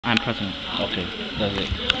I'm president. Okay, that's it.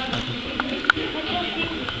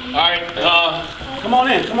 All right, come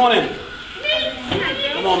on in, come on in.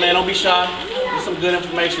 Come on, man, don't be shy. There's some good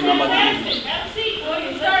information I'm about to give you.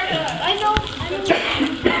 I know.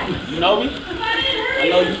 You know me? I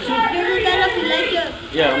know you too.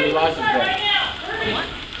 Yeah, I'm Elijah's brother.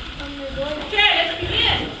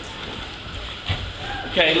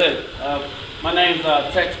 Okay, look, my name's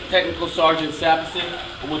Technical Sergeant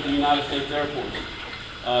Sappasith. I'm with the United States Air Force.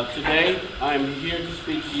 Today, I'm here to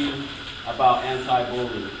speak to you about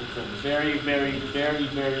anti-bullying. It's a very, very, very,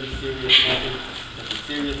 very serious matter. It's a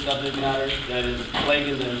serious subject matter that is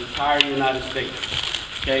plaguing the entire United States.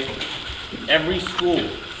 Okay? Every school,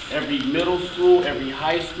 every middle school, every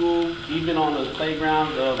high school, even on the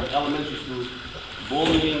playground of elementary schools,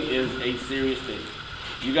 bullying is a serious thing.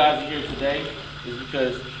 You guys are here today is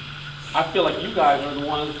because I feel like you guys are the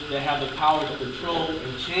ones that have the power to control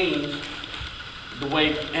and change the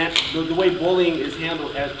way bullying is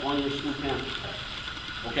handled on your school campus.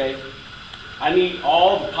 Okay? I need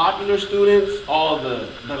all the popular students, all the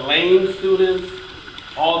lame students,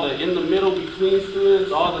 all the in the middle between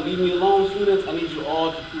students, all the leave me alone students. I need you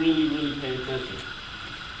all to really, really pay attention,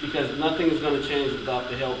 because nothing is going to change without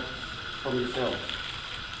the help from yourselves.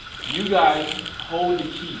 You guys hold the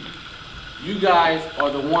key. You guys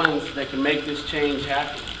are the ones that can make this change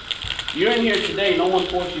happen. You're in here today, no one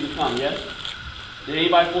forced you to come, yes? Did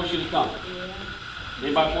anybody force you to come? Yeah. Did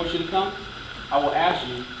anybody force you to come? I will ask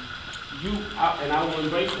you, and I will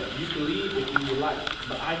embrace that. You can leave if you would like,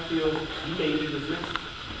 but I feel you may need this message.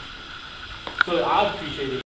 So I appreciate it.